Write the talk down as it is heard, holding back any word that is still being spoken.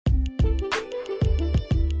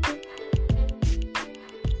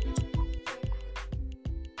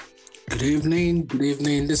Good evening. Good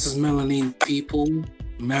evening. This is Melanin People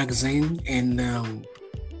magazine, and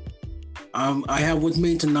I have with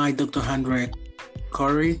me tonight Dr. Handra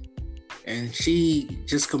Corey, and she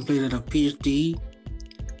just completed a PhD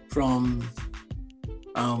from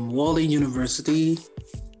Walden University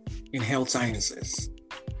in Health Sciences,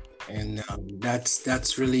 and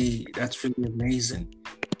that's really amazing.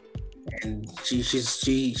 And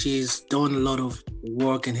she's done a lot of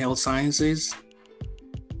work in health sciences,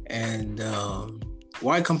 and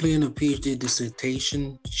while completing a PhD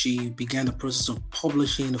dissertation, she began the process of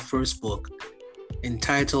publishing the first book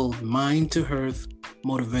entitled Mind to Earth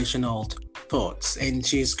Motivational Thoughts. And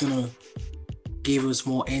she's going to give us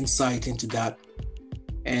more insight into that.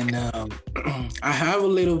 And I have a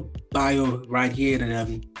little bio right here that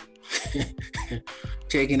I'm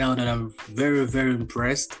checking out, and I'm very, very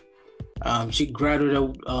impressed. She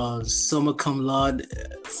graduated summa cum laude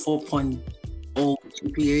 4.0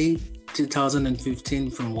 GPA 2015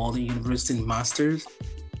 from Walden University in Masters,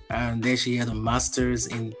 and there she had a Master's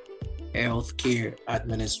in Healthcare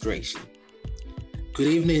Administration. Good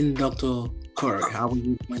evening, Dr. Corey. How are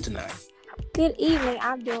you doing tonight? Good evening.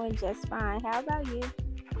 I'm doing just fine. How about you?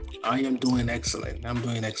 I am doing excellent.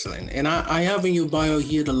 And I have in your bio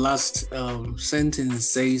here the last sentence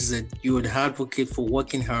says that you would advocate for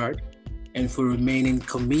working hard and for remaining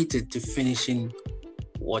committed to finishing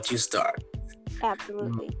what you start.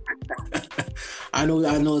 Absolutely. I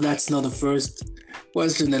know that's not the first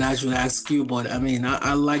question that I should ask you, but I mean,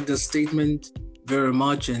 I like the statement very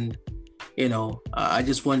much, and I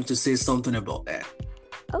just wanted to say something about that.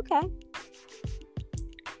 Okay.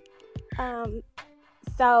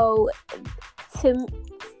 So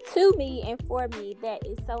to me and for me, that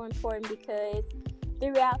is so important because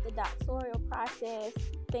throughout the doctoral process,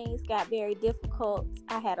 things got very difficult.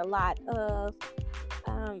 I had a lot of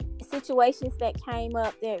situations that came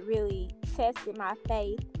up that really tested my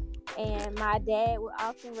faith, and my dad would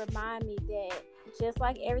often remind me that just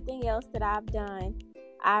like everything else that I've done,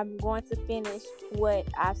 I'm going to finish what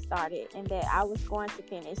I've started, and that I was going to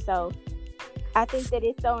finish. So I think that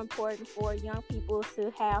it's so important for young people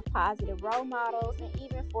to have positive role models, and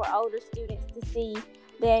even for older students to see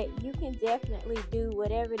that you can definitely do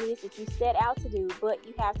whatever it is that you set out to do, but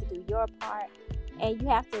you have to do your part, and you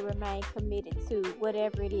have to remain committed to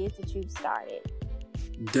whatever it is that you've started.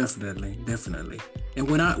 Definitely. And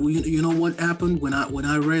when what happened when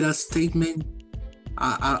I read that statement,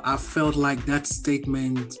 I felt like that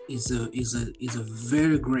statement is a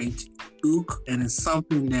very great hook, and it's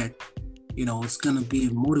something that it's gonna be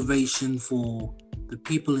a motivation for the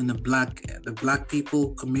people in the black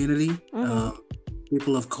people community,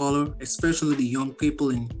 people of color, especially the young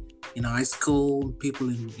people in high school, people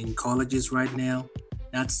in colleges right now.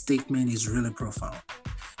 That statement is really profound.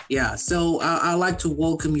 Yeah, so I'd like to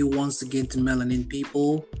welcome you once again to Melanin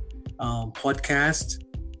People podcast,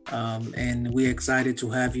 and we're excited to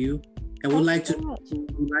have you. And we'd like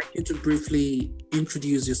you to briefly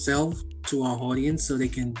introduce yourself to our audience so they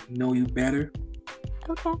can know you better.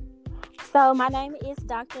 Okay. So my name is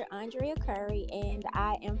Dr. Andrea Curry, and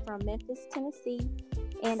I am from Memphis, Tennessee.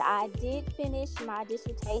 And I did finish my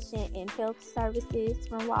dissertation in health services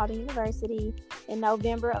from Walden University in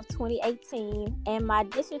November of 2018. And my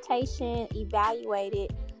dissertation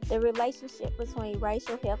evaluated the relationship between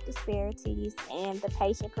racial health disparities and the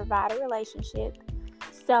patient-provider relationship.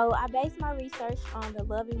 So I based my research on the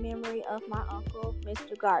loving memory of my uncle,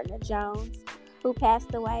 Mr. Gardner Jones, who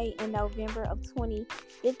passed away in November of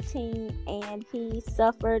 2015, and he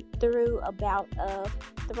suffered through a bout of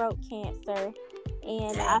throat cancer.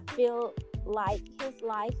 And I feel like his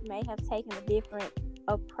life may have taken a different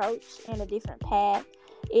approach and a different path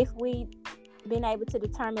if we'd been able to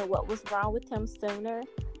determine what was wrong with him sooner.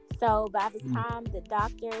 So by the time the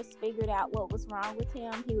doctors figured out what was wrong with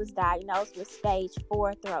him, he was diagnosed with stage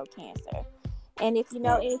 4 throat cancer. And if you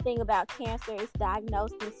know anything about cancer, it's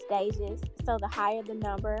diagnosed in stages. So the higher the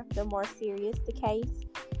number, the more serious the case.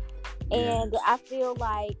 And I feel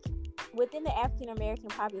like within the African American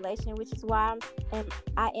population, which is why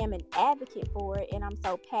I am an advocate for it, and I'm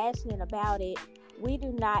so passionate about it, we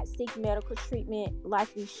do not seek medical treatment like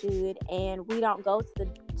we should, and we don't go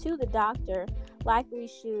to the doctor like we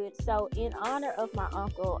should. So in honor of my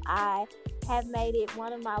uncle, I have made it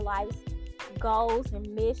one of my life's goals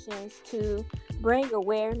and missions to bring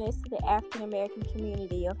awareness to the African American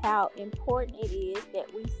community of how important it is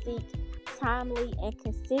that we seek timely and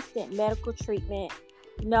consistent medical treatment,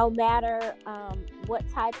 no matter what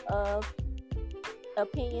type of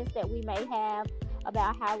opinions that we may have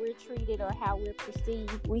about how we're treated or how we're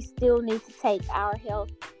perceived. We still need to take our health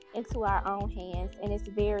into our own hands, and it's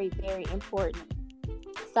very, very important.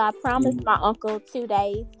 So I promised my uncle 2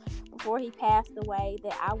 days before he passed away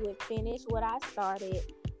that I would finish what I started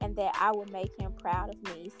and that I would make him proud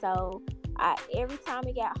of me. So every time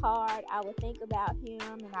it got hard, I would think about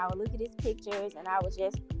him and I would look at his pictures and I would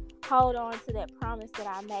just hold on to that promise that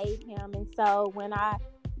I made him. And so when I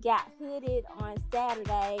got hooded on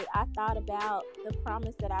Saturday, I thought about the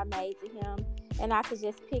promise that I made to him, and I could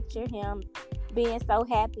just picture him being so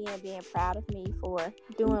happy and being proud of me for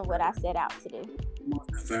doing what I set out to do. He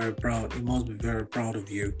must be very proud. He must be very proud of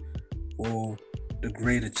you for the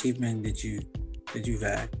great achievement that you've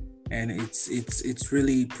had, and it's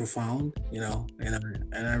really profound, and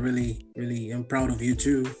I really am proud of you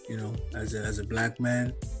too, as a black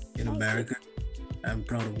man in America. I'm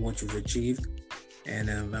proud of what you've achieved, and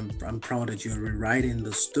I'm proud that you're rewriting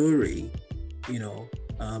the story. You're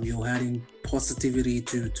adding positivity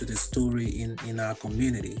to the story in our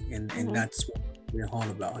community, and that's what we're all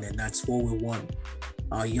about, and that's what we want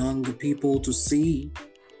our younger people to see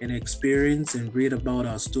and experience and read about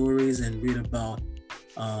our stories and read about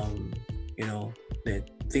the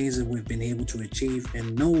things that we've been able to achieve,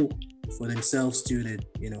 and know for themselves too that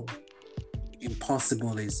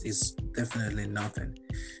impossible is definitely nothing.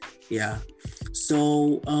 Yeah.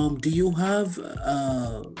 So do you have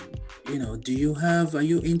are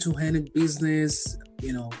you into any business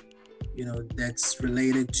that's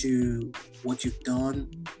related to what you've done,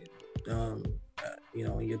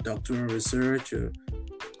 your doctoral research, or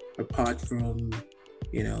apart from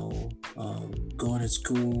going to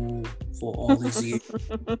school for all these years,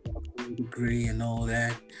 degree and all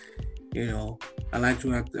that? I like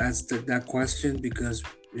to ask that question because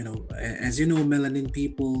as you know, melanin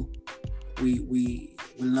people, we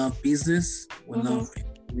love business, we love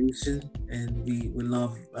information, and we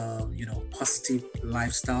love positive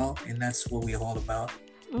lifestyle, and that's what we're all about,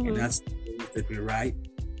 and that's that we write.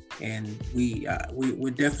 And we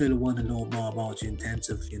definitely want to know more about you in terms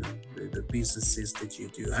of the businesses that you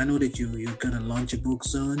do. I know that you're gonna launch a book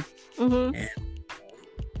soon, and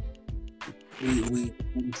we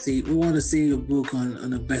want to see your book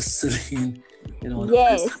on a best-selling,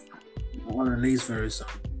 Yes. On release very soon.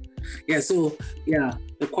 Yeah. So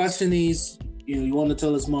the question is, you want to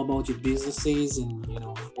tell us more about your businesses and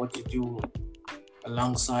what you do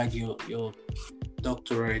alongside your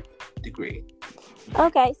doctorate degree.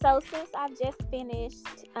 Okay, so since I've just finished,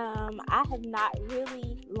 I have not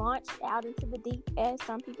really launched out into the deep, as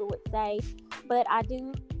some people would say, but I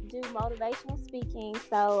do motivational speaking,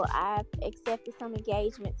 so I've accepted some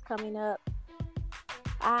engagements coming up.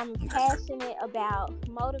 I'm passionate about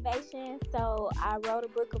motivation, so I wrote a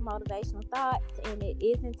book of motivational thoughts, and it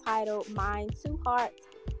is entitled Mind to Heart,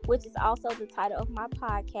 which is also the title of my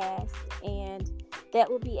podcast, and that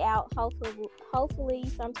will be out hopefully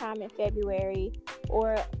sometime in February,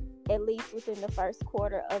 or at least within the first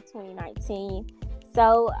quarter of 2019.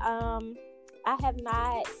 So I have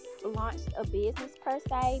not launched a business per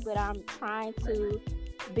se, but I'm trying to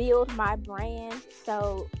build my brand.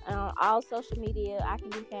 So all social media, I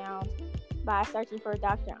can be found by searching for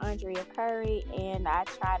Dr. Andrea Curry, and I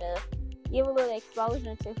try to give a little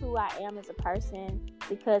exposure to who I am as a person,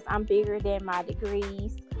 because I'm bigger than my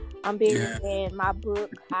degrees. I'm bigger than my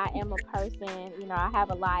book. I am a person, I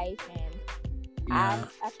have a life, and I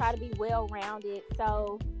try to be well-rounded.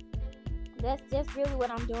 So that's just really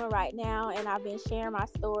what I'm doing right now, and I've been sharing my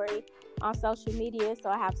story on social media.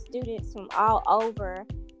 So I have students from all over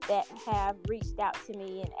that have reached out to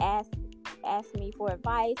me and asked me for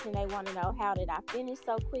advice, and they want to know, how did I finish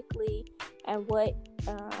so quickly, and what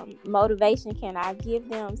motivation can I give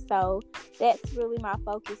them. So that's really my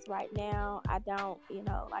focus right now. I don't,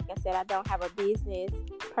 like I said, I don't have a business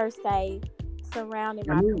per se surrounding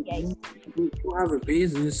my creation. You have a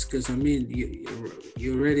business, because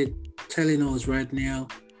you're already telling us right now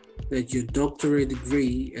that your doctorate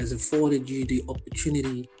degree has afforded you the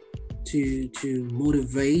opportunity to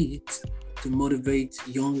motivate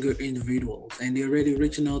younger individuals, and they're already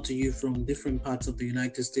reaching out to you from different parts of the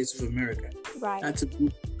United States of America. Right. That's a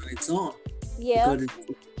good on its own. Yeah.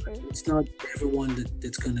 Because it's not everyone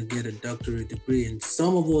that's going to get a doctorate degree, and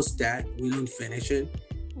some of us that we don't finish it,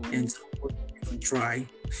 and some of us even try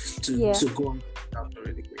to go on a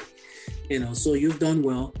doctorate degree. So you've done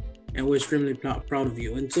well, and we're extremely proud of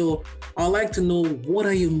you. And so I'd like to know, what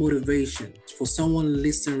are your motivations for someone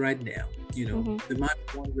listening right now? They might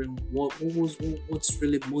be wondering what's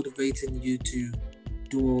really motivating you to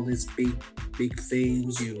do all these big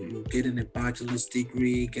things. You're getting a bachelor's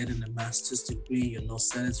degree, getting a master's degree, you're not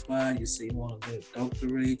satisfied. You say you want to get a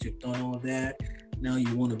doctorate, you've done all that. Now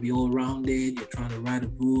you want to be all rounded, you're trying to write a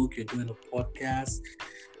book, you're doing a podcast.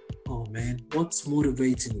 Oh man, what's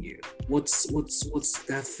motivating you? What's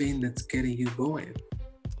that thing that's getting you going?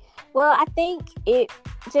 Well, I think it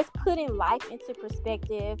just putting life into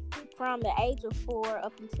perspective from the age of 4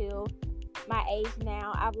 up until my age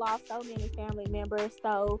now. I've lost so many family members.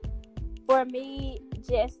 So for me,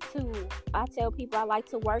 I tell people I like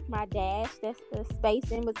to work my dash. That's the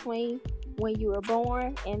space in between when you were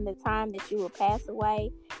born and the time that you will pass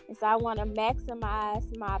away. And so I want to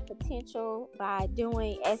maximize my potential by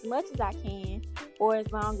doing as much as I can for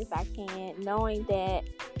as long as I can, knowing that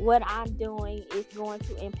what I'm doing is going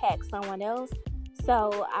to impact someone else.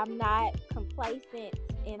 So I'm not complacent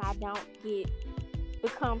and I don't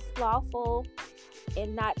become slothful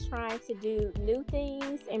and not trying to do new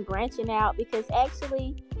things and branching out, because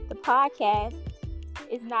actually the podcast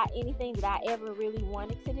is not anything that I ever really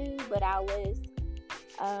wanted to do, but I was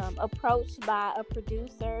approached by a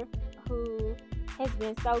producer who has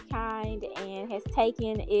been so kind and has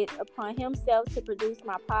taken it upon himself to produce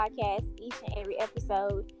my podcast each and every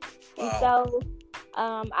episode. Wow. And so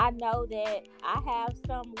I know that I have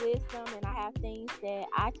some wisdom and I have things that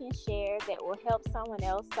I can share that will help someone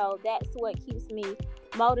else. So that's what keeps me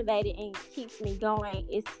motivated and keeps me going,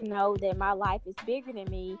 is to know that my life is bigger than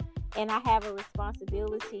me. And I have a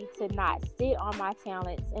responsibility to not sit on my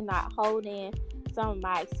talents and not hold in some of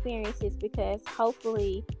my experiences, because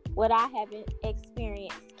hopefully what I haven't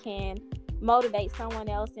experienced can motivate someone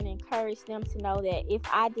else and encourage them to know that if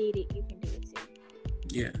I did it, you can do it too.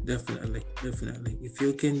 Yeah, definitely. If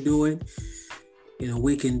you can do it,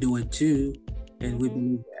 we can do it too. And we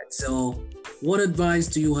believe that. So what advice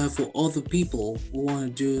do you have for other people who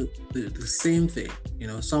want to do the same thing?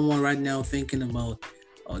 Someone right now thinking about,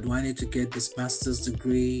 do I need to get this master's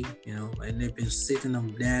degree? And they've been sitting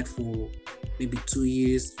on that for maybe 2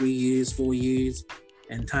 years, 3 years, 4 years,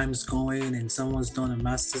 and time's going, and someone's done a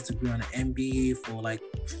master's degree on an MBA for like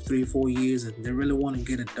 3-4 years, and they really want to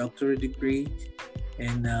get a doctorate degree,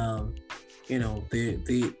 and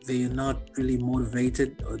they're not really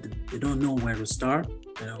motivated, or they don't know where to start.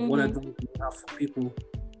 What advice do you have for people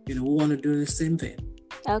who want to do the same thing?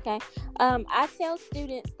 Okay. I tell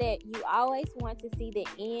students that you always want to see the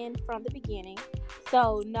end from the beginning.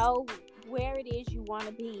 So know where it is you want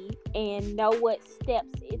to be and know what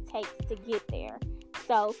steps it takes to get there.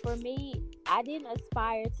 So for me, I didn't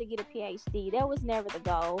aspire to get a PhD. That was never the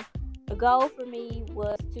goal. The goal for me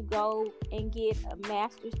was to go and get a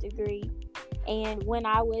master's degree. And when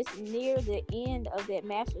I was near the end of that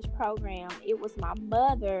master's program, it was my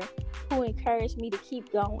mother who encouraged me to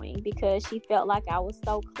keep going, because she felt like I was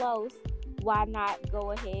so close. Why not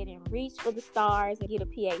go ahead and reach for the stars and get a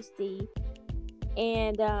PhD?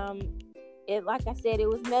 And like I said, it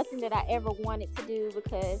was nothing that I ever wanted to do,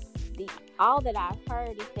 because all that I've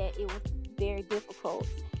heard is that it was very difficult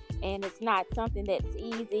and it's not something that's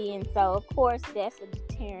easy. And so, of course, that's a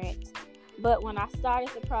deterrent. But when I started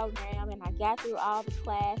the program and I got through all the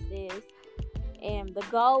classes, and the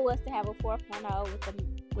goal was to have a 4.0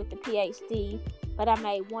 with the PhD, but I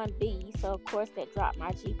made 1B, so of course that dropped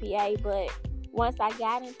my GPA. But once I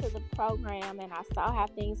got into the program and I saw how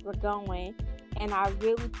things were going, and I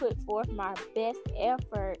really put forth my best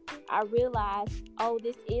effort, I realized,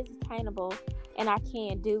 this is attainable and I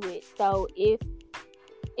can do it. So if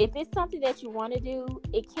it's something that you want to do,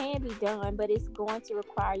 it can be done, but it's going to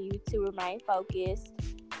require you to remain focused.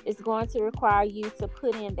 It's going to require you to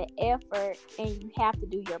put in the effort, and you have to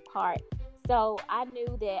do your part. So I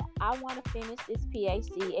knew that I want to finish this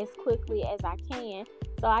PhD as quickly as I can.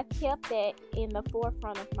 So I kept that in the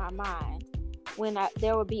forefront of my mind. When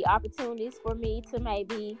there would be opportunities for me to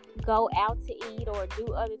maybe go out to eat or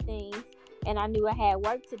do other things, and I knew I had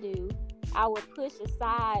work to do, I would push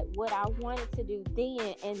aside what I wanted to do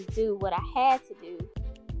then and do what I had to do,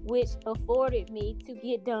 which afforded me to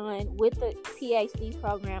get done with the PhD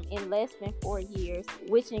program in less than 4 years,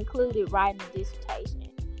 which included writing a dissertation.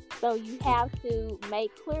 So you have to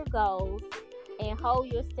make clear goals and hold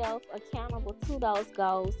yourself accountable to those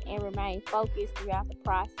goals and remain focused throughout the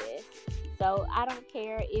process. So I don't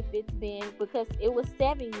care if it's been, because it was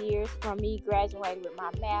 7 years from me graduating with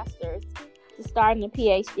my master's to starting the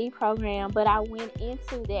PhD program, but I went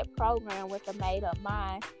into that program with a made-up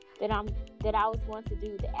mind that I was going to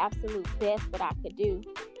do the absolute best that I could do.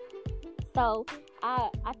 So I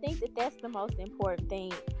think that that's the most important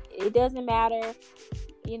thing. It doesn't matter,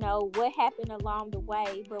 what happened along the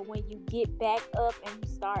way, but when you get back up and you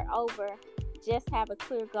start over, just have a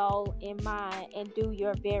clear goal in mind and do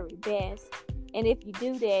your very best. And if you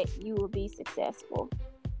do that, you will be successful.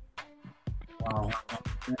 Wow,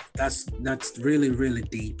 that's really, really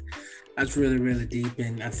deep. That's really, really deep,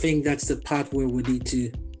 and I think that's the part where we need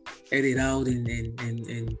to edit out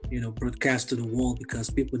and broadcast to the world, because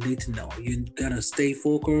people need to know. You gotta stay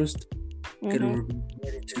focused. Gotta be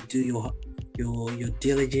ready to do your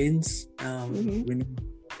diligence. Remain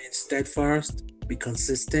steadfast. Be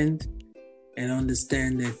consistent, and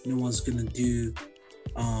understand that no one's gonna do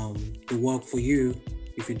the work for you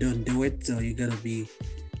if you don't do it. So you gotta be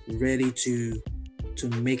ready to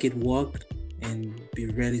make it work, and be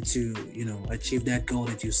ready to achieve that goal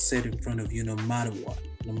that you set in front of you, no matter what.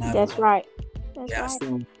 That's right. Yeah. Right.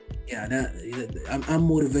 So I'm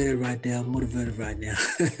motivated right now. I'm motivated right now.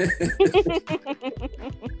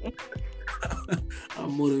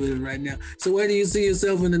 I'm motivated right now. So where do you see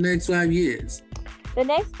yourself in the next 5 years? The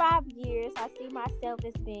next 5 years, I see myself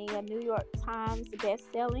as being a New York Times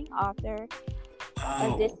best-selling author,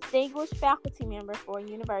 a distinguished faculty member for a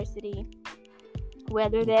university,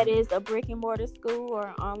 whether that is a brick-and-mortar school or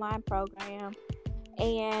an online program,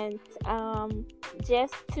 and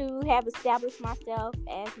just to have established myself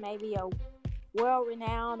as maybe a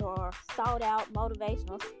world-renowned or sought-out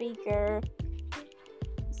motivational speaker.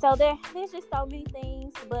 So there's just so many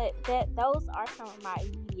things, but those are some of my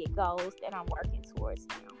immediate goals that I'm working towards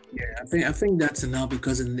now. Yeah, I think that's enough,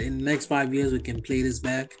 because in the next 5 years we can play this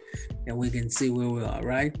back and we can see where we are,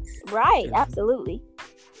 right? Right, absolutely.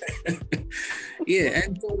 Yeah,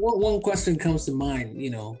 and so one question comes to mind.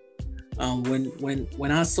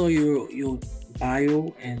 When I saw your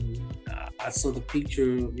bio, and I saw the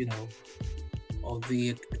picture, of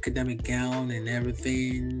the academic gown and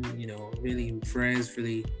everything, really impressed,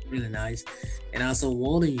 really, really nice. And also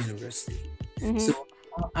Walden University. So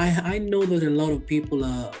I know that a lot of people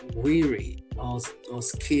are weary or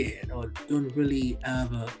scared, or don't really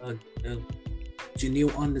have a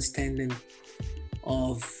genuine understanding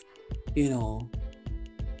of, an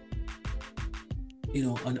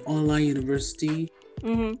online university,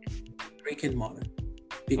 brick and mortar,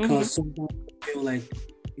 because sometimes I feel like,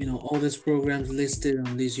 all these programs listed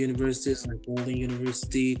on these universities, like Walden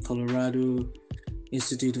University, Colorado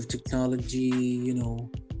Institute of Technology,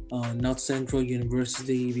 North Central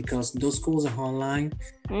University, because those schools are online.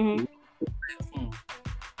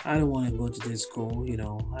 I don't want to go to this school.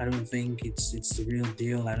 I don't think it's the real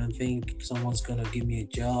deal. I don't think someone's gonna give me a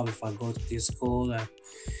job if I go to this school.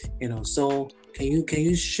 So can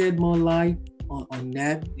you shed more light on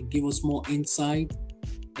that and give us more insight,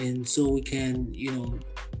 and so we can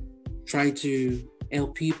try to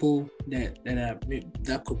help people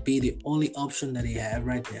that could be the only option that they have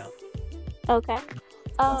right now. Okay.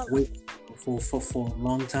 Wait for a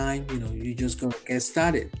long time, you just gonna get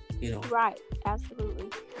started. Right, absolutely.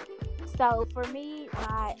 So for me,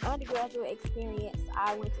 my undergraduate experience,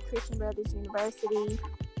 I went to Christian Brothers University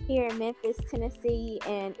here in Memphis, Tennessee,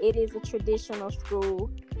 and it is a traditional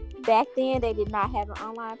school. Back then, they did not have an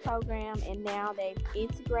online program, and now they've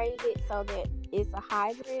integrated it so that it's a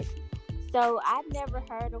hybrid. So I've never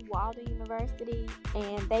heard of Walden University,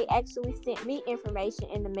 and they actually sent me information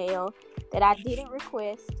in the mail that I didn't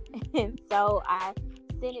request, and so I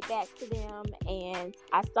sent it back to them, and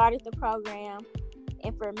I started the program.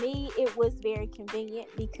 And for me, it was very convenient,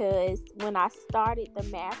 because when I started the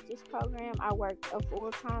master's program, I worked a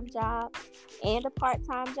full-time job and a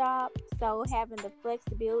part-time job. So having the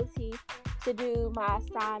flexibility to do my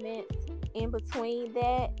assignments in between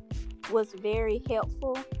that was very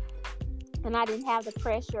helpful. And I didn't have the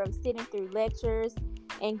pressure of sitting through lectures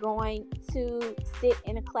and going to sit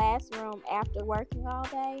in a classroom after working all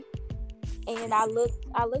day. And I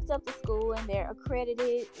looked up the school, and they're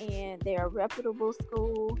accredited, and they're a reputable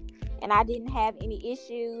school, and I didn't have any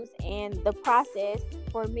issues. And the process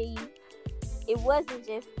for me, it wasn't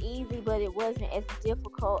just easy, but it wasn't as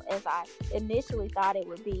difficult as I initially thought it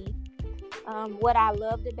would be. What I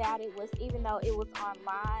loved about it was, even though it was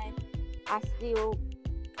online, I still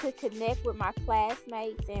could connect with my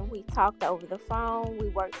classmates, and we talked over the phone. We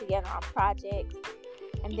worked together on projects.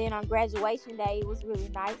 And then on graduation day, it was really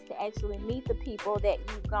nice to actually meet the people that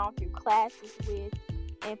you've gone through classes with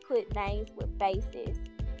and put names with faces.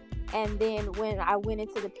 And then when I went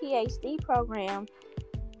into the PhD program,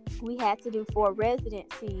 we had to do 4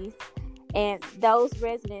 residencies. And those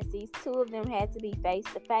residencies, 2 of them had to be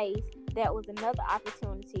face-to-face. That was another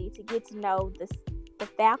opportunity to get to know the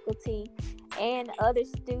faculty and other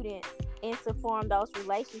students, and to form those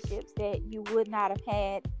relationships that you would not have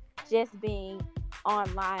had just being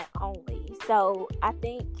online only. So I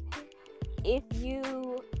think if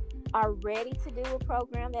you are ready to do a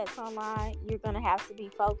program that's online, you're going to have to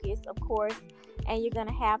be focused, of course, and you're going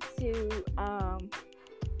to have to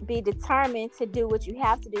be determined to do what you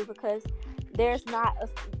have to do, because there's not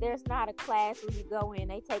a class where you go in,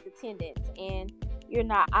 they take attendance, and you're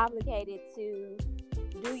not obligated to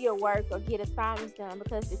do your work or get assignments done,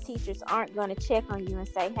 because the teachers aren't going to check on you and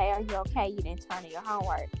say, hey, are you okay? You didn't turn in your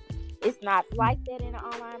homework. It's not like that in an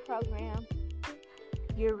online program.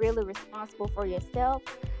 You're really responsible for yourself.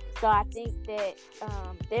 So I think that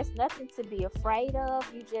there's nothing to be afraid of.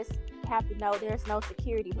 You just have to know there's no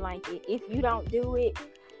security blanket. If you don't do it,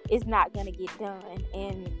 it's not going to get done.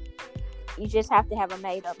 And you just have to have a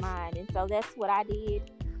made up mind. And so that's what I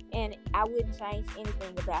did. And I wouldn't change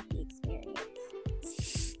anything about the experience.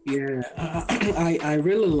 Yeah, I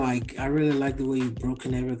really like the way you've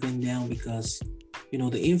broken everything down, because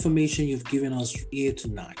the information you've given us here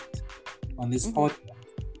tonight on this podcast,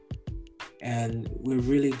 and we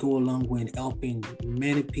really go along with helping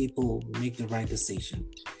many people make the right decision.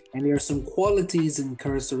 And there are some qualities and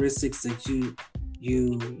characteristics that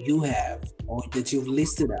you have, or that you've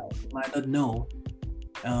listed out. You might not know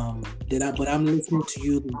but I'm listening to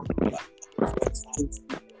you.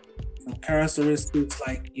 Some characteristics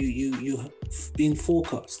like you being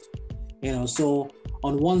focused. So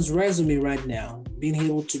on one's resume right now, being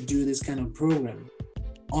able to do this kind of program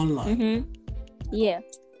online. Yeah.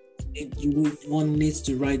 One needs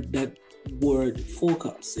to write that word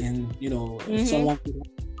focus, and someone could,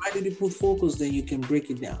 why did you put focus? Then you can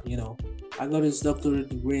break it down. I got this doctorate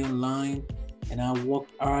degree online, and I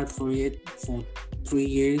worked hard for it for 3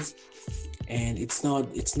 years, and it's not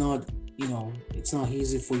easy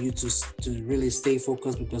for you to really stay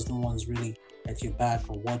focused, because no one's really at your back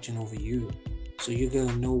or watching over you. So you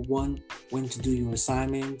gotta know when to do your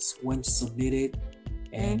assignments, when to submit it,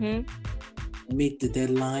 and meet the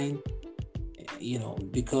deadline.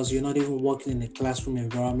 Because you're not even working in a classroom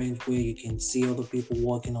environment where you can see other people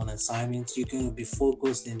working on assignments. You're gonna be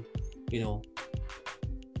focused and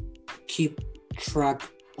keep track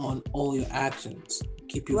on all your actions.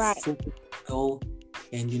 Keep your focus goal,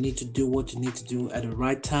 and you need to do what you need to do at the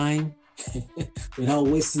right time without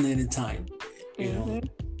wasting any time. Yeah,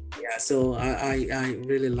 so I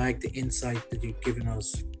really like the insight that you've given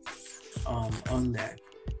us on that.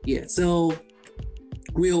 Yeah, so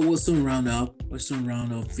we'll soon round up. We'll soon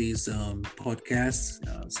round up these podcasts,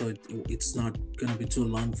 so it's not gonna be too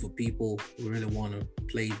long for people who really want to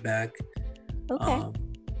play it back. Okay.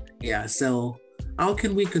 Yeah, so how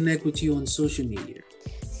can we connect with you on social media?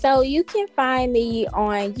 So you can find me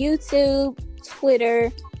on YouTube,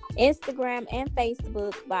 Twitter, Instagram, and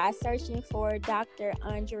Facebook by searching for Dr.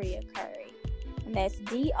 Andrea Curry. And that's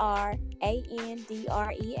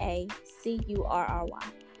DrAndreaCurry.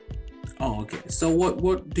 Oh, okay. So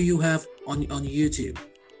what do you have on YouTube?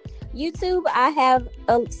 YouTube, I have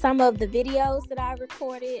some of the videos that I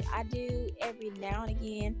recorded. I do every now and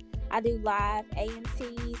again. I do live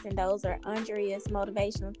AMTs, and those are Andrea's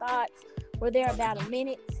Motivational Thoughts, where they're about a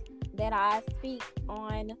minute that I speak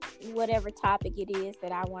on whatever topic it is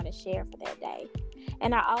that I want to share for that day.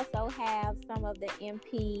 And I also have some of the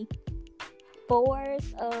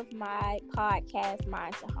MP4s of my podcast,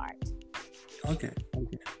 Mind to Heart. Okay.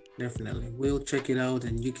 Definitely. We'll check it out,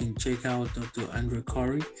 and you can check out Dr. Andrea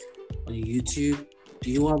Curry on YouTube. Do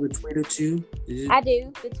you have a Twitter too? I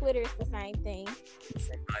do. The Twitter is the same thing.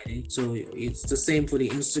 So it's the same for the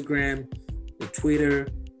Instagram, the Twitter,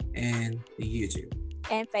 and the YouTube.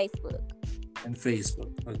 And Facebook.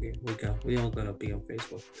 Okay, we all gotta be on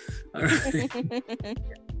Facebook. All right.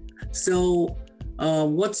 So,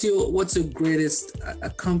 what's your greatest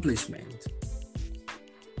accomplishment?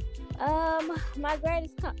 My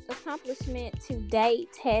greatest accomplishment to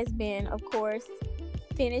date has been, of course,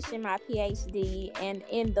 finishing my PhD, and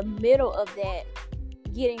in the middle of that,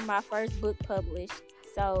 getting my first book published.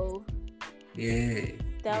 So,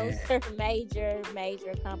 those are major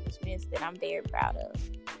accomplishments that I'm very proud of.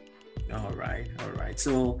 All right.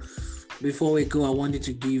 So, before we go, I wanted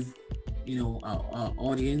to give, our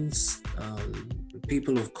audience,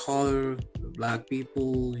 people of color, Black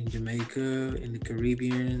people in Jamaica, in the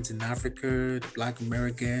Caribbean, in Africa, the Black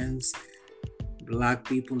Americans, Black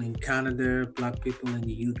people in Canada, Black people in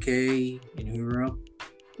the UK, in Europe.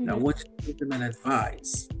 Now, what should you give them an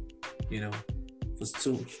advice?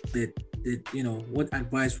 What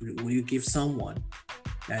advice will you give someone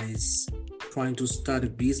that is trying to start a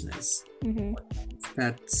business?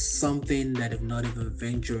 That's something that have not even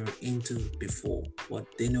ventured into before, but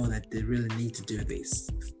they know that they really need to do this.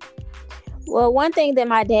 Well, one thing that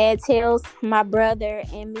my dad tells my brother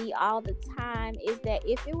and me all the time is that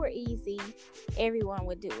if it were easy, everyone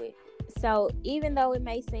would do it. So even though it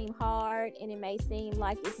may seem hard and it may seem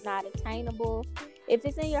like it's not attainable, if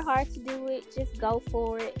it's in your heart to do it, just go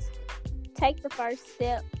for it. Take the first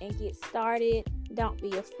step and get started. Don't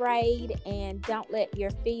be afraid, and don't let your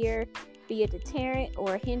fear be a deterrent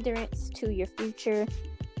or a hindrance to your future.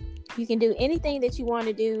 You can do anything that you want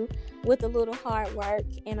to do with a little hard work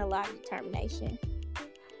and a lot of determination.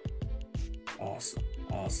 Awesome.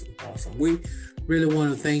 We really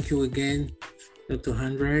want to thank you again, Dr.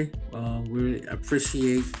 Andre. We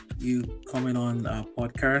appreciate you coming on our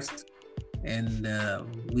podcast, and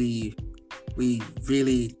we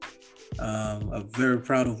really are very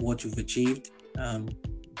proud of what you've achieved,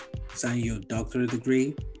 signing your doctorate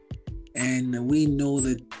degree, and we know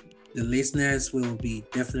that the listeners will be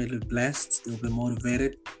definitely blessed. They'll be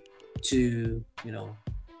motivated to,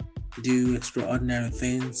 do extraordinary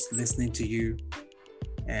things listening to you.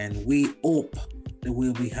 And we hope that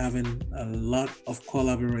we'll be having a lot of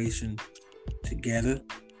collaboration together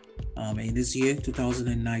in this year,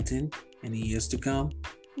 2019, and the years to come.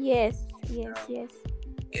 Yes. Yeah,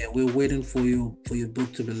 we're waiting for your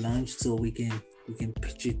book to be launched so we can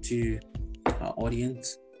pitch it to our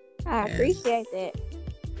audience. I appreciate that.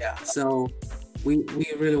 Yeah, so we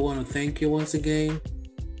really want to thank you once again.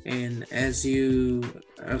 And as you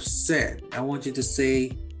have said, I want you to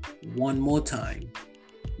say one more time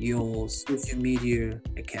your social media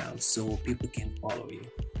accounts so people can follow you.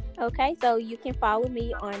 Okay, so you can follow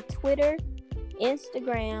me on Twitter,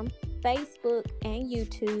 Instagram, Facebook, and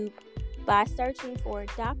YouTube by searching for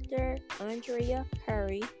Dr. Andrea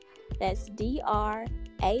Curry. That's DrAndreaCurry.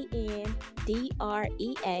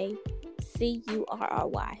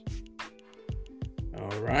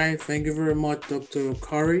 All right. Thank you very much, Dr.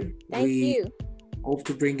 Curry. Thank you. Hope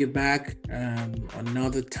to bring you back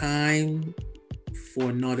another time for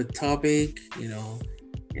another topic,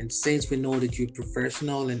 and since we know that you're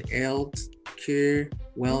professional in health, care,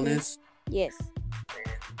 wellness, yes,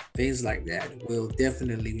 things like that, we'll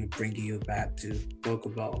definitely be bringing you back to talk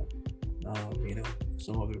about,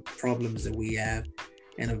 some of the problems that we have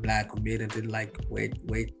in the Black community, like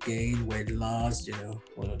weight gain, weight loss,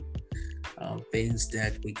 things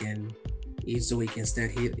that we can eat so we can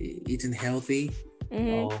start eating healthy,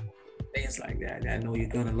 or things like that. I know you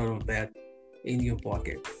got a lot of that in your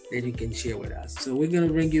pocket that you can share with us. So we're going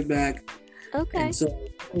to bring you back. Okay. And so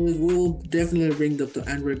we'll definitely bring Dr.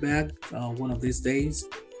 Andre back one of these days.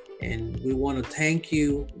 And we want to thank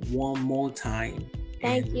you one more time.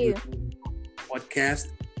 Thank you. Podcast.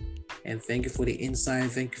 And thank you for the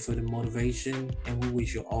insight. Thank you for the motivation. And we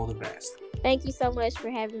wish you all the best. Thank you so much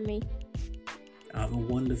for having me. Have a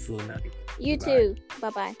wonderful night. You too.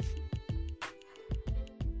 Bye-bye.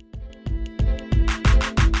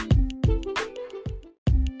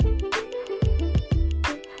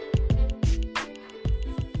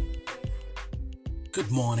 Good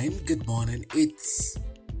morning. It's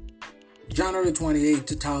January 28,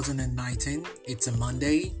 2019. It's a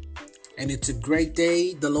Monday, and it's a great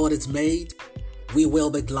day the Lord has made. We will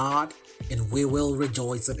be glad, and we will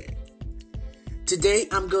rejoice in it. Today,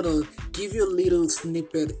 I'm going to give you a little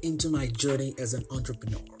snippet into my journey as an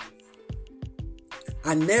entrepreneur.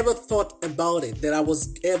 I never thought about it that I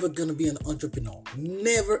was ever going to be an entrepreneur.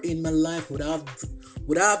 Never in my life would I have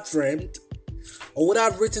dreamt or would I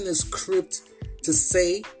have written a script to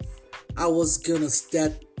say I was going to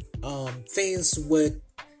start things with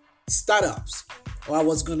startups, or I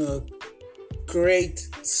was going to create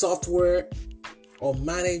software or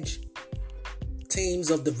manage teams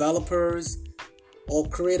of developers, or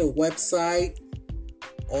create a website,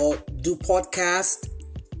 or do podcast.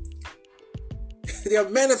 There are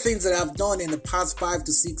many things that I've done in the past 5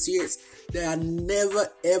 to 6 years that I never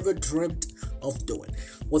ever dreamt of doing.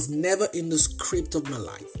 Was never in the script of my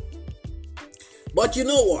life. But you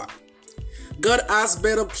know what? God has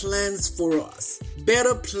better plans for us.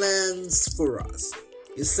 Better plans for us.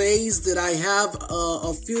 It says that I have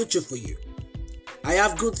a future for you. I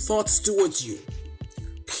have good thoughts towards you.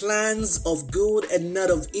 Plans of good and not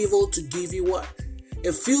of evil, to give you what?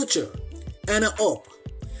 A future and a hope.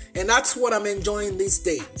 And that's what I'm enjoying these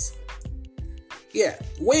days. Yeah,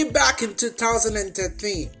 way back in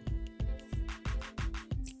 2013.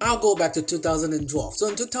 I'll go back to 2012. So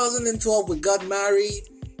in 2012, we got married,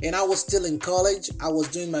 and I was still in college. I was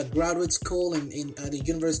doing my graduate school at the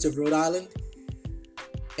University of Rhode Island.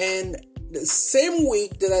 And the same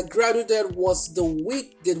week that I graduated was the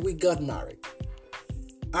week that we got married.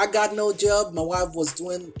 I got no job. My wife was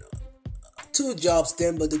doing 2 jobs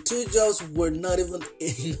then, but the 2 jobs were not even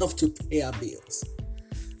enough to pay our bills.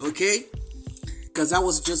 Okay? Because that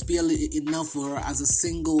was just barely enough for her as a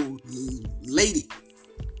single lady.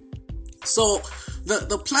 So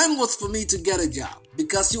the plan was for me to get a job,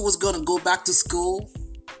 because she was going to go back to school.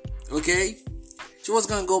 Okay? She was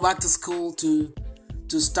going to go back to school to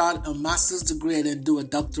start a master's degree and then do a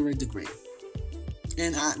doctorate degree.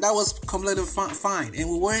 And that was completely fine. And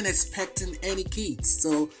we weren't expecting any kids.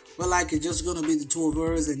 So But like it's just gonna be the two of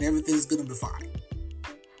us and everything's gonna be fine.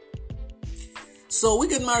 So we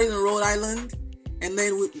get married in Rhode Island, and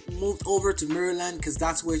then we moved over to Maryland because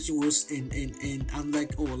that's where she was. And I'm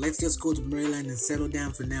like, oh, let's just go to Maryland and settle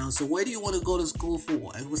down for now. So where do you want to go to school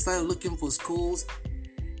for? And we started looking for schools.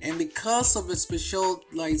 And because of a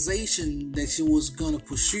specialization that she was gonna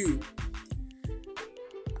pursue,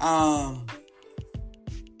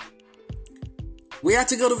 we had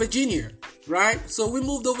to go to Virginia, right? So we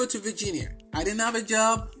moved over to Virginia. I didn't have a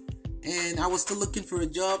job, and I was still looking for a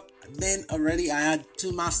job. Then already I had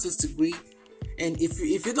 2 master's degree. And if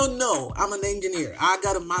you don't know, I'm an engineer. I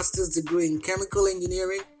got a master's degree in chemical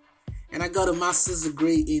engineering, and I got a master's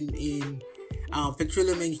degree in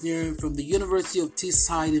petroleum engineering from the University of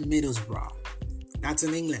Teesside in Middlesbrough. That's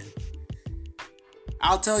in England.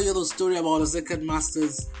 I'll tell you the story about the second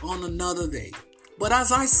master's on another day. But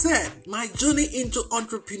as I said, my journey into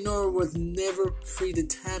entrepreneur was never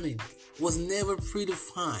predetermined, was never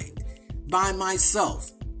predefined by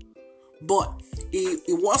myself. But it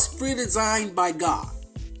was pre-designed by God,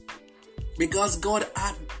 because God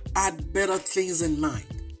had better things in mind.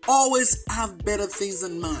 Always have better things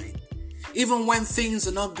in mind. Even when things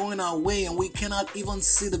are not going our way and we cannot even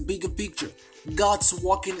see the bigger picture, God's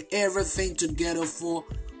working everything together for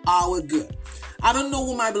our good. I don't know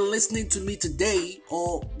who might be listening to me today,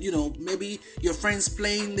 or maybe your friends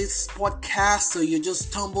playing this podcast, or you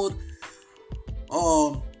just stumbled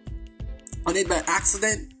on it by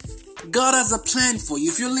accident. God has a plan for you.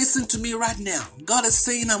 If you listen to me right now, God is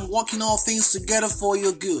saying, I'm working all things together for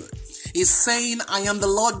your good. He's saying, I am the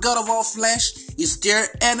Lord God of all flesh. Is there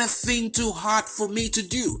anything too hard for me to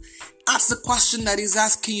do? That's the question that he's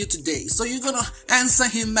asking you today. So you're going to answer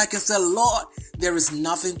him back and say, Lord, there is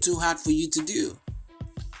nothing too hard for you to do.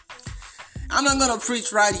 I'm not going to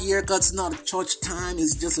preach right here because it's not a church time.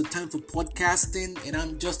 It's just a time for podcasting, and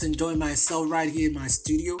I'm just enjoying myself right here in my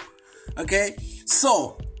studio. Okay?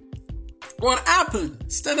 So what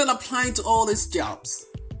happened? Started applying to all these jobs.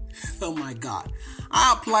 Oh my God.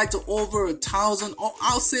 I applied to over 1,000, or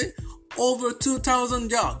I'll say over 2,000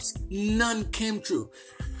 jobs. None came true.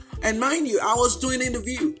 And mind you, I was doing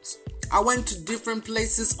interviews. I went to different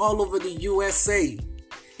places all over the USA.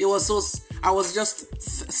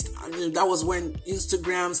 That was when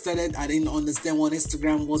Instagram started. I didn't understand what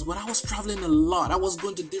Instagram was, but I was traveling a lot. I was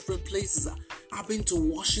going to different places. I've been to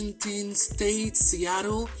Washington State,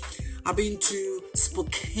 Seattle. I've been to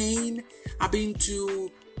Spokane. I've been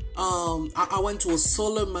to, I went to a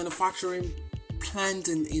solar manufacturing plant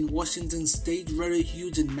in Washington State, very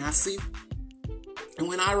huge and massive. And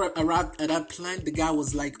when I arrived at that plant, the guy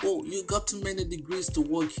was like, oh, you got too many degrees to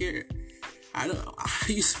work here. I don't know.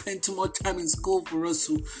 You spend too much time in school for us,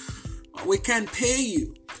 so we can't pay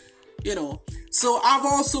you, So I've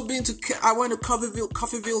also I went to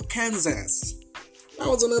Coffeyville, Kansas. That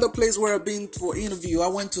was another place where I've been for interview. I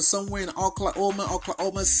went to somewhere in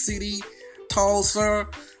Oklahoma City, Tulsa.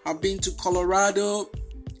 I've been to Colorado.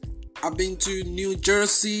 I've been to New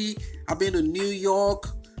Jersey. I've been to New York.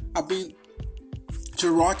 I've been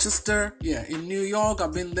to Rochester. Yeah, in New York,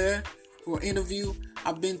 I've been there for interview.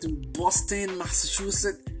 I've been to Boston,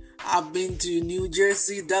 Massachusetts. I've been to New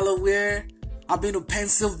Jersey, Delaware. I've been to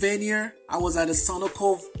Pennsylvania. I was at the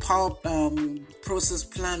Sonoco power process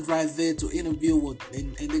plant right there to interview with,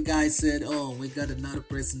 and the guy said, "Oh, we got another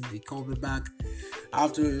person." He called me back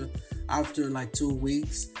after like 2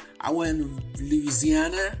 weeks. I went to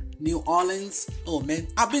Louisiana, New Orleans. Oh man,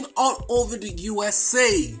 I've been all over the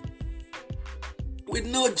USA with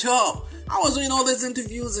no job. I was doing all these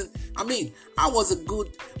interviews, and I was a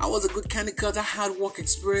good candidate. I had work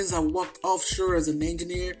experience. I worked offshore as an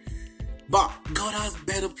engineer, but God has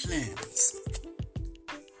better plans.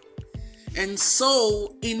 And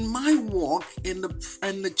so, in my work, in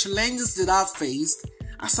the challenges that I faced,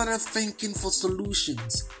 I started thinking for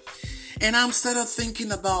solutions, and I started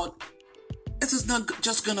thinking about, this is not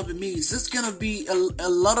just gonna be me. This is gonna be a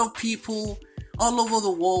lot of people all over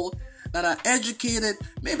the world that are educated,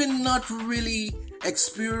 maybe not really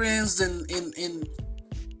experienced in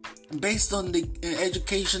based on the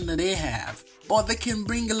education that they have, but they can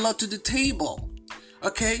bring a lot to the table.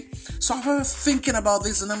 Okay, so I was thinking about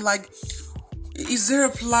this, and I'm like, is there a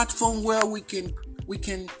platform where we can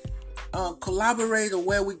collaborate, or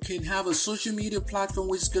where we can have a social media platform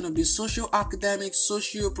which is going to be social academic,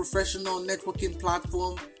 socio professional networking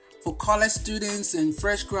platform for college students and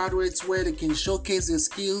fresh graduates, where they can showcase their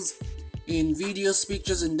skills in videos,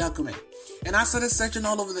 pictures, and documents. And I started searching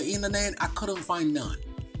all over the internet. I couldn't find none.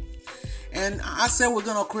 And I said, we're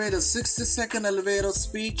going to create a 60-second elevator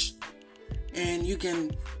speech, and you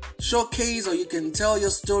can showcase or you can tell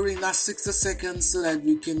your story in that 60 seconds so that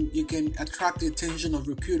you can attract the attention of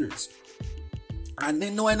recruiters. I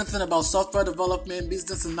didn't know anything about software development,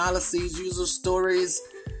 business analysis, user stories,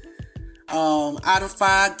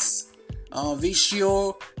 artifacts,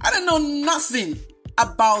 Visio. I didn't know nothing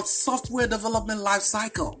about software development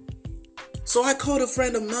lifecycle. So I called a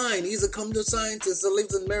friend of mine. He's a computer scientist that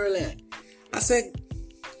lives in Maryland. I said,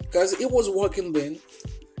 because it was working then.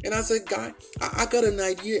 And I said, guy, I got an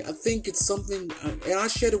idea. I think it's something. And I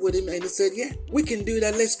shared it with him. And he said, yeah, we can do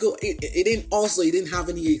that. Let's go. He didn't have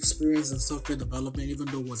any experience in software development, even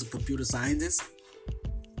though he was a computer scientist.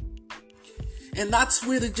 And that's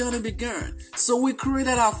where the journey began. So we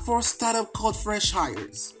created our first startup called Fresh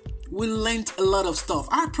Hires. We learned a lot of stuff.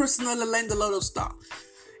 I personally learned a lot of stuff.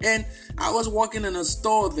 And I was working in a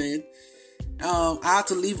store then. I had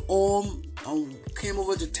to leave home. Came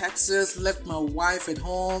over to Texas, left my wife at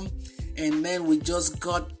home, and then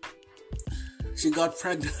she got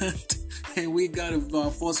pregnant, and we got a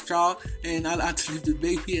first child, and I had to leave the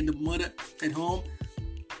baby and the mother at home.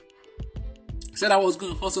 Said I was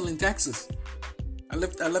going to hustle in Texas. I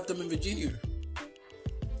left them in Virginia.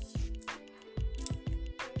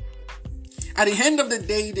 At the end of the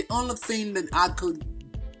day, the only thing that I could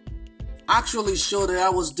actually show that I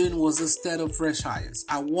was doing was instead of Fresh Hires.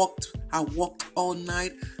 I walked all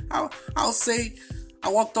night. I'll say I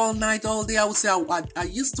walked all night, all day. I would say I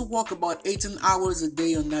used to walk about 18 hours a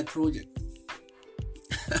day on that project.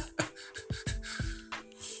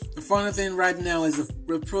 The funny thing right now is the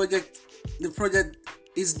project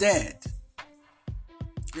is dead.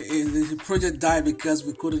 The project died because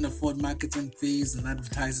we couldn't afford marketing fees and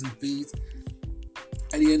advertising fees.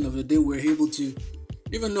 At the end of the day, we were able to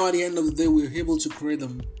create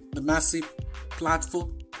the massive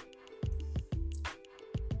platform,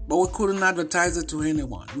 but we couldn't advertise it to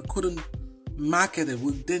anyone. We couldn't market it.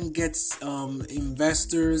 We didn't get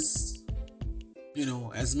investors,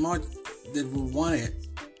 as much that we wanted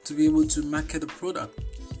to be able to market the product.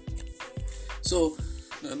 So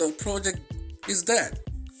the project is dead.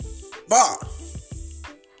 But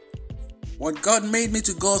what God made me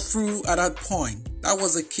to go through at that point, that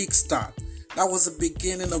was a kickstart. That was the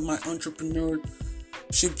beginning of my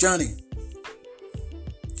entrepreneurship journey.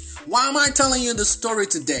 Why am I telling you the story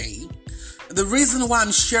today? The reason why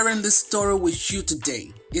I'm sharing this story with you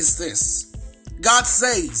today is this. God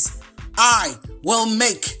says, I will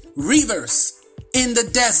make rivers in the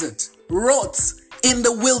desert, roads in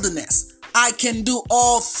the wilderness. I can do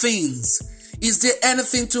all things. Is there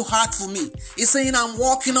anything too hard for me? He's saying I'm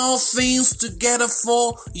working all things together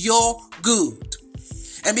for your good.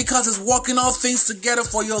 And because it's working all things together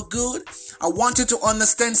for your good, I want you to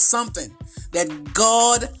understand something. That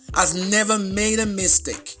God has never made a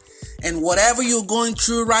mistake. And whatever you're going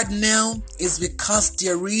through right now is because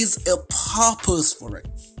there is a purpose for it.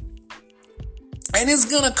 And it's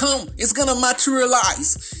going to come. It's going to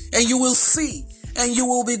materialize. And you will see. And you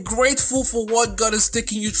will be grateful for what God is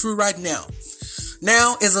taking you through right now.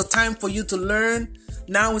 Now is a time for you to learn.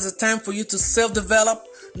 Now is a time for you to self-develop.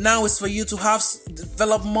 Now is for you to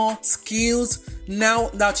develop more skills. Now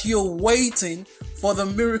that you're waiting for the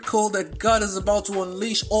miracle that God is about to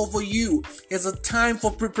unleash over you. It's a time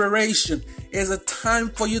for preparation. It's a time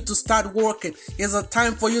for you to start working. It's a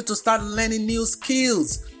time for you to start learning new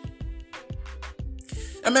skills.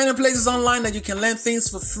 There are many places online that you can learn things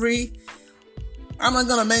for free. I'm not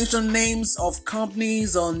going to mention names of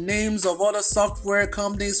companies or names of other software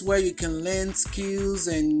companies where you can learn skills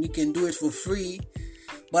and you can do it for free.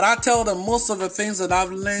 But I tell them most of the things that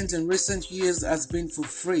I've learned in recent years has been for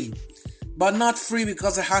free. But not free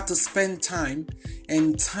because I had to spend time.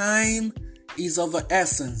 And time is of the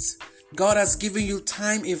essence. God has given you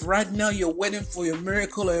time. If right now you're waiting for your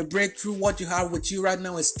miracle or a breakthrough, what you have with you right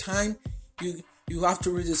now is time. You have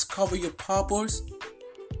to rediscover your purpose.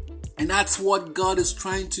 And that's what God is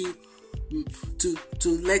trying to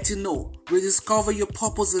let you know. Rediscover your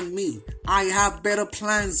purpose in me. I have better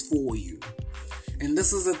plans for you. And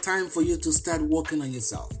this is the time for you to start working on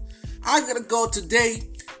yourself. I gotta go today.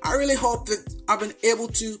 I really hope that I've been able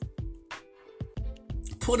to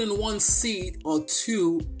put in one seed or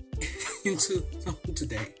two into something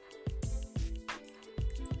today.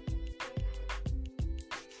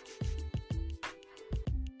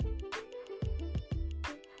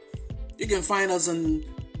 You can find us on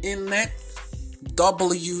internet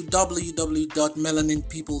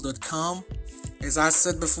www.melaninpeople.com. As I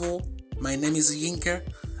said before, my name is Yinka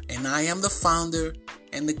and I am the founder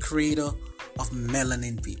and the creator of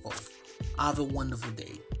Melanin People. Have a wonderful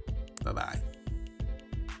day. Bye-bye.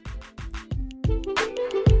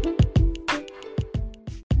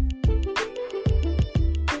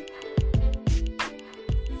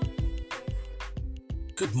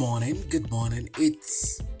 Good morning. Good morning.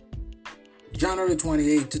 It's January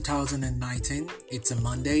 28, 2019. It's a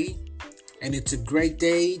Monday, and it's a great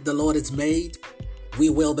day the Lord has made. We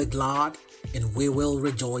will be glad and we will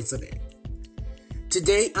rejoice in it.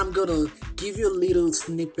 Today, I'm going to give you a little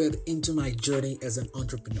snippet into my journey as an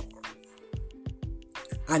entrepreneur.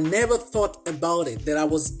 I never thought about it that I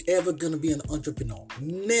was ever going to be an entrepreneur.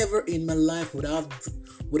 Never in my life would I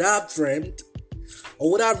have dreamt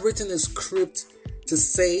or would I have written a script to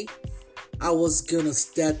say I was going to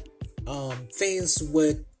start things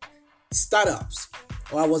with startups,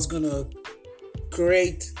 or I was going to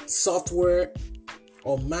create software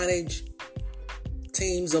or manage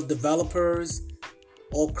teams of developers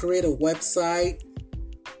or create a website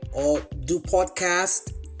or do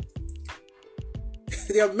podcast.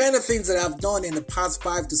 There are many things that I've done in the past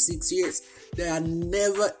 5 to 6 years that I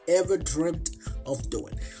never ever dreamt of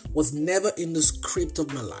doing. Was never in the script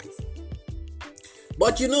of my life.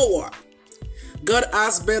 But you know what? God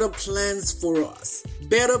has better plans for us.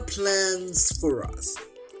 Better plans for us.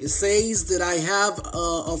 It says that I have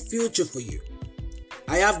a future for you.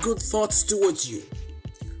 I have good thoughts towards you.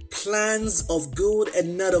 Plans of good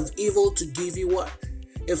and not of evil to give you what?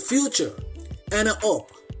 A future and a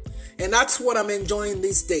hope. And that's what I'm enjoying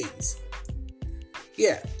these days.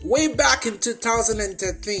 Yeah, way back in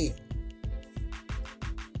 2013.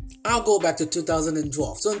 I'll go back to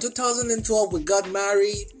 2012. So in 2012, we got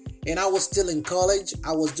married and I was still in college.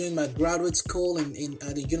 I was doing my graduate school at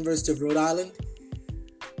the University of Rhode Island.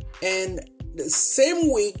 And the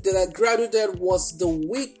same week that I graduated was the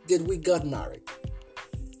week that we got married.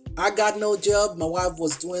 I got no job. My wife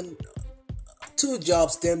was doing 2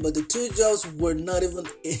 jobs then, but the 2 jobs were not even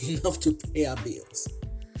enough to pay our bills.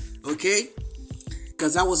 Okay?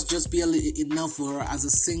 Because that was just barely enough for her as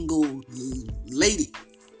a single lady.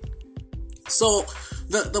 So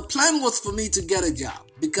the plan was for me to get a job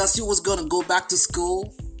because she was going to go back to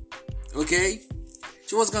school. Okay?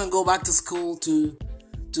 She was going to go back to school to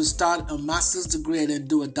start a master's degree and then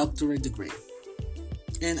do a doctorate degree.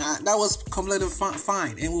 And that was completely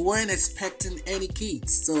fine. And we weren't expecting any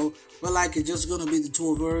kids. So we're like, it's just going to be the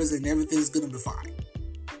 2 of us and everything's going to be fine.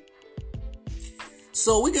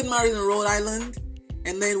 So we get married in Rhode Island.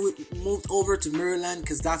 And then we moved over to Maryland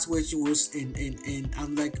because that's where she was. And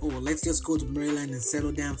I'm like, oh, let's just go to Maryland and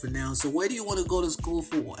settle down for now. So where do you want to go to school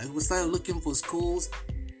for? And we started looking for schools.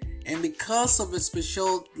 And because of the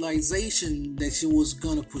specialization that she was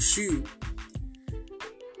going to pursue,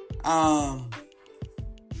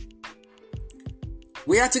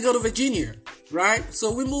 we had to go to Virginia, right?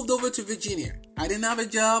 So we moved over to Virginia. I didn't have a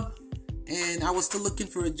job and I was still looking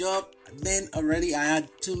for a job. Then already I had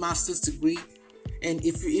 2 master's degrees. And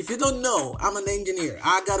if you don't know, I'm an engineer.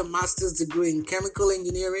 I got a master's degree in chemical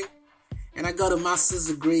engineering. And I got a master's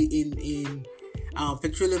degree in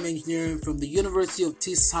petroleum engineering from the University of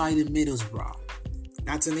Teesside in Middlesbrough.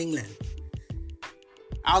 That's in England.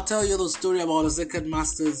 I'll tell you the story about the second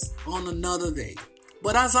master's on another day.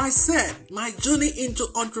 But as I said, my journey into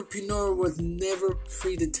entrepreneur was never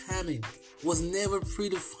predetermined, was never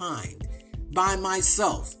predefined by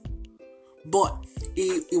myself. But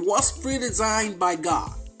it was pre-designed by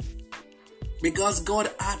God. Because God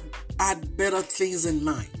had better things in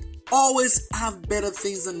mind. Always have better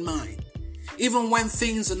things in mind. Even when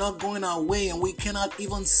things are not going our way and we cannot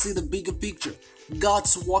even see the bigger picture,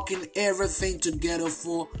 God's working everything together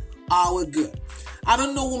for our good. I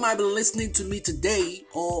don't know who might be listening to me today,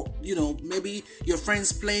 or maybe your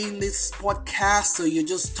friends playing this podcast, or you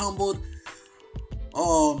just stumbled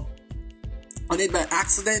on it by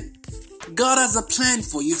accident. God has a plan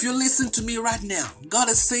for you. If you listen to me right now, God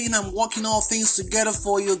is saying, I'm working all things together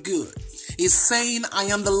for your good. He's saying, I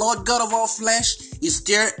am the Lord God of all flesh. Is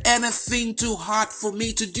there anything too hard for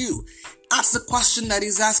me to do? That's the question that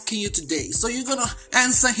he's asking you today. So you're going to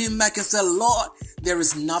answer him back and say, Lord, there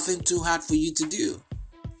is nothing too hard for you to do.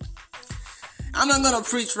 I'm not going to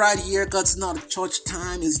preach right here because it's not a church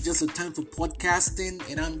time. It's just a time for podcasting.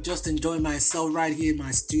 And I'm just enjoying myself right here in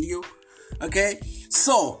my studio. Okay?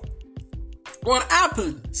 So, what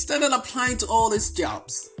happened? Started applying to all these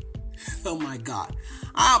jobs. Oh my God.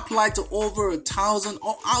 I applied to over 1,000,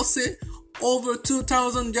 or I'll say over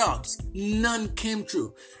 2,000 jobs. None came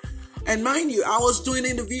true. And mind you, I was doing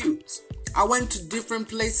interviews. I went to different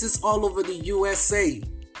places all over the USA.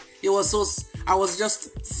 That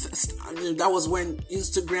was when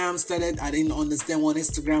Instagram started. I didn't understand what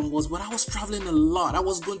Instagram was, but I was traveling a lot. I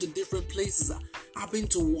was going to different places. I've been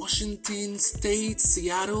to Washington State,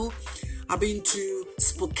 Seattle. I've been to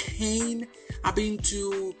Spokane. I've been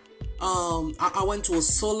to, I went to a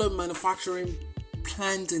solar manufacturing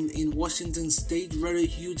plant in Washington State, very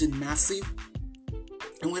huge and massive.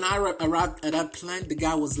 And when I arrived at that plant, the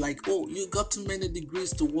guy was like, "Oh, you got too many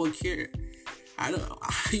degrees to work here. I don't know.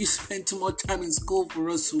 You spend too much time in school for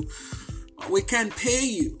us to. We can't pay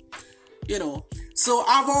you." So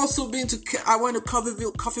I've also I went to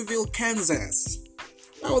Coffeeville, Kansas.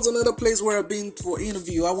 That was another place where I've been for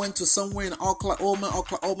interview. I went to somewhere in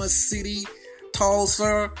Oklahoma City,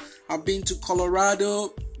 Tulsa. I've been to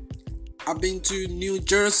Colorado. I've been to New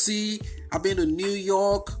Jersey. I've been to New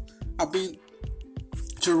York. I've been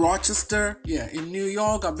to Rochester. Yeah, in New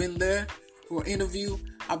York, I've been there for interview.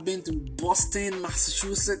 I've been to Boston,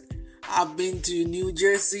 Massachusetts. I've been to New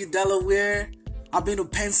Jersey, Delaware. I've been to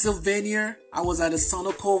Pennsylvania. I was at the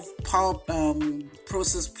Sonoco power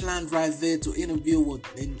process plant right there to interview with,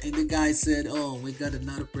 and the guy said, "Oh, we got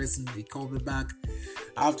another person." He called me back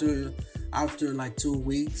after like 2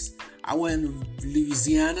 weeks. I went to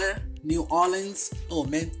Louisiana, New Orleans. Oh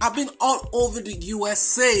man, I've been all over the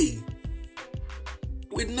USA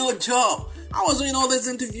with no job. I was doing all these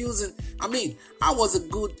interviews, and I was a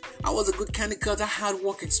good candidate. I had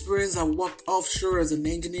work experience. I worked offshore as an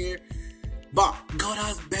engineer. But God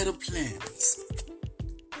has better plans.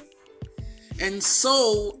 And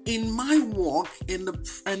so in my work and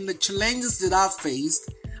the challenges that I faced,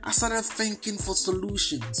 I started thinking for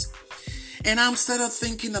solutions. And I started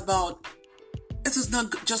thinking about, this is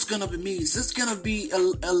not just gonna be me. This is gonna be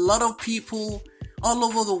a lot of people all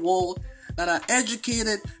over the world that are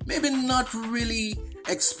educated, maybe not really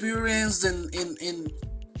experienced in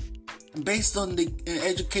based on the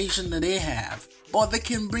education that they have, but they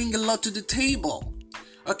can bring a lot to the table.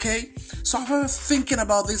 Okay, so I was thinking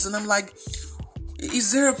about this, and I'm like,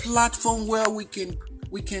 is there a platform where we can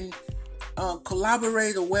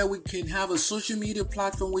collaborate, or where we can have a social media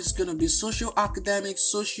platform which is going to be social academic,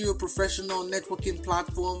 socio professional networking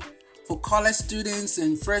platform for college students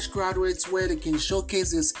and fresh graduates, where they can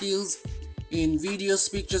showcase their skills in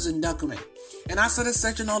videos, pictures, and documents. And I started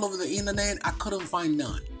searching all over the internet. I couldn't find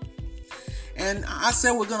none. And I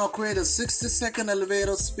said, we're going to create a 60-second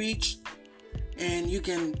elevator speech, and you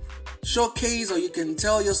can showcase, or you can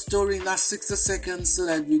tell your story in that 60 seconds, so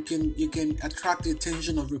that you can attract the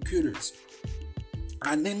attention of recruiters.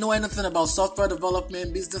 I didn't know anything about software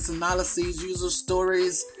development, business analysis, user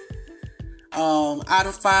stories,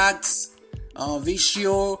 artifacts,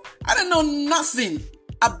 Visio. I didn't know nothing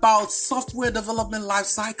about software development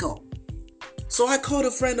lifecycle. So I called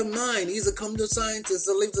a friend of mine. He's a computer scientist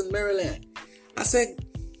that lives in Maryland. I said,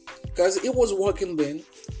 because it was working then,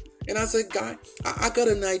 and I said, "Guy, I got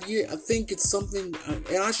an idea. I think it's something,"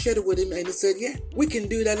 and I shared it with him, and he said, "Yeah, we can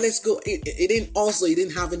do that. Let's go." He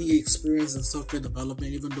didn't have any experience in software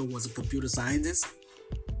development, even though he was a computer scientist.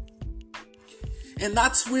 And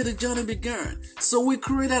that's where the journey began. So we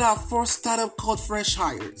created our first startup called Fresh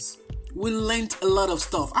Hires. We learned a lot of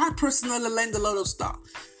stuff. I personally learned a lot of stuff.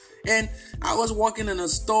 And I was working in a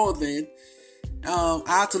store then. I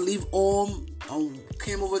had to leave home.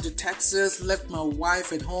 Came over to Texas, left my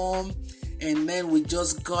wife at home, and then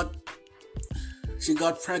she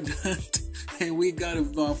got pregnant, and we got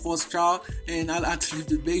a first child, and I had to leave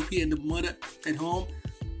the baby and the mother at home.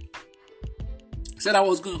 Said I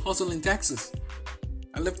was going to hustle in Texas.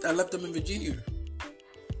 I left them in Virginia.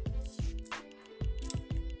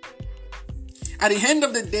 At the end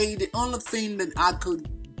of the day, the only thing that I could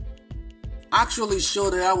actually show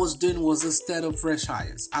that I was doing was instead of Fresh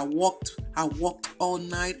Hires. I walked all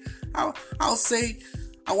night. I'll say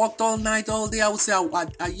I walked all night, all day. I would say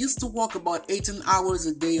I used to walk about 18 hours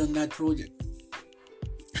a day on that project.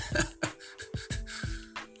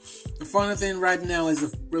 The funny thing right now is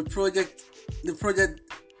the project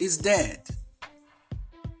is dead.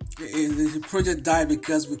 The project died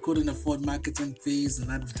because we couldn't afford marketing fees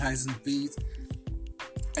and advertising fees.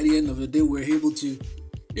 At the end of the day, we were able to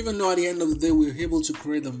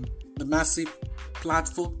create the massive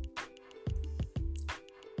platform,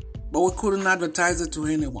 but we couldn't advertise it to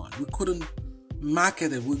anyone. We couldn't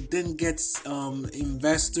market it. We didn't get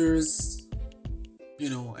investors,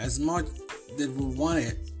 as much that we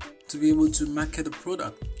wanted to be able to market the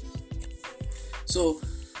product. So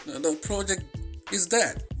the project is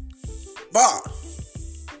dead. But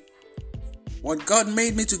what God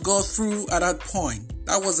made me to go through at that point,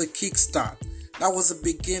 that was a kickstart. That was the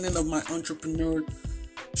beginning of my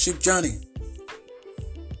entrepreneurship journey.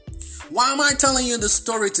 Why am I telling you the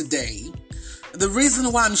story today? The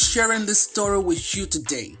reason why I'm sharing this story with you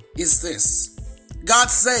today is this. God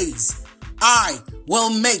says, "I will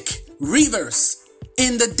make rivers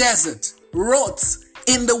in the desert, roads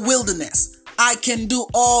in the wilderness. I can do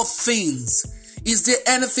all things. Is there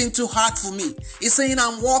anything too hard for me?" He's saying,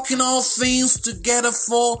 "I'm working all things together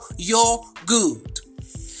for your good."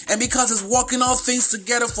 And because it's working all things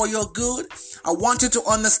together for your good, I want you to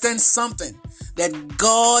understand something, that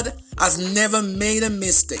God has never made a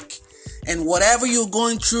mistake. And whatever you're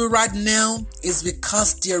going through right now is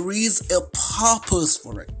because there is a purpose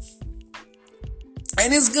for it.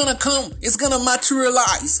 And it's going to come. It's going to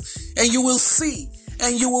materialize. And you will see.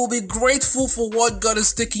 And you will be grateful for what God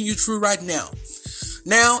is taking you through right now.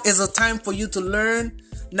 Now is a time for you to learn.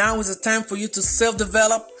 Now is a time for you to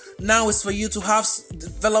self-develop. Now is for you to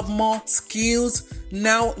develop more skills.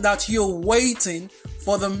 Now that you're waiting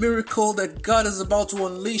for the miracle that God is about to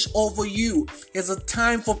unleash over you, it's a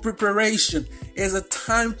time for preparation. It's a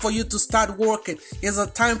time for you to start working. It's a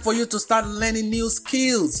time for you to start learning new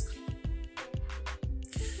skills.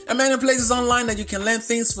 There are many places online that you can learn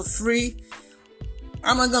things for free.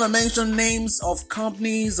 I'm not going to mention names of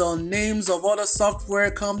companies or names of other software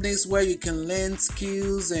companies where you can learn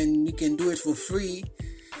skills and you can do it for free.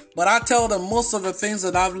 But I tell them most of the things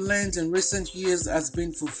that I've learned in recent years has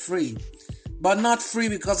been for free. But not free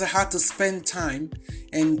because I had to spend time.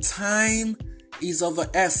 And time is of the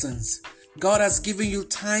essence. God has given you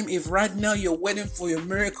time. If right now you're waiting for your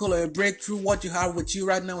miracle or a breakthrough, what you have with you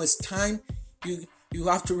right now is time. You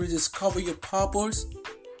have to rediscover your purpose.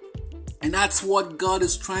 And that's what God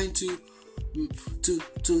is trying to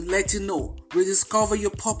let you know. Rediscover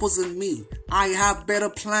your purpose in me. I have better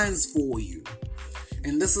plans for you.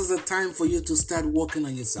 And this is the time for you to start working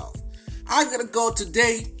on yourself. I gotta go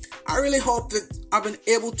today. I really hope that I've been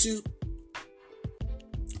able to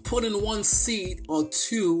put in one seed or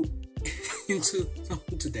two into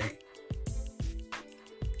something today.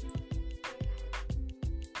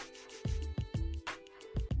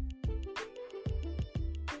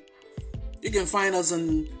 You can find us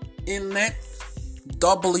on internet,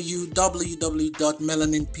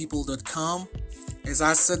 www.melaninpeople.com. As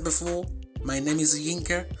I said before, my name is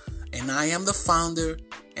Yinka, and I am the founder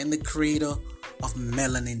and the creator of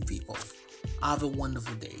Melanin People. Have a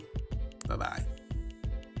wonderful day. Bye-bye.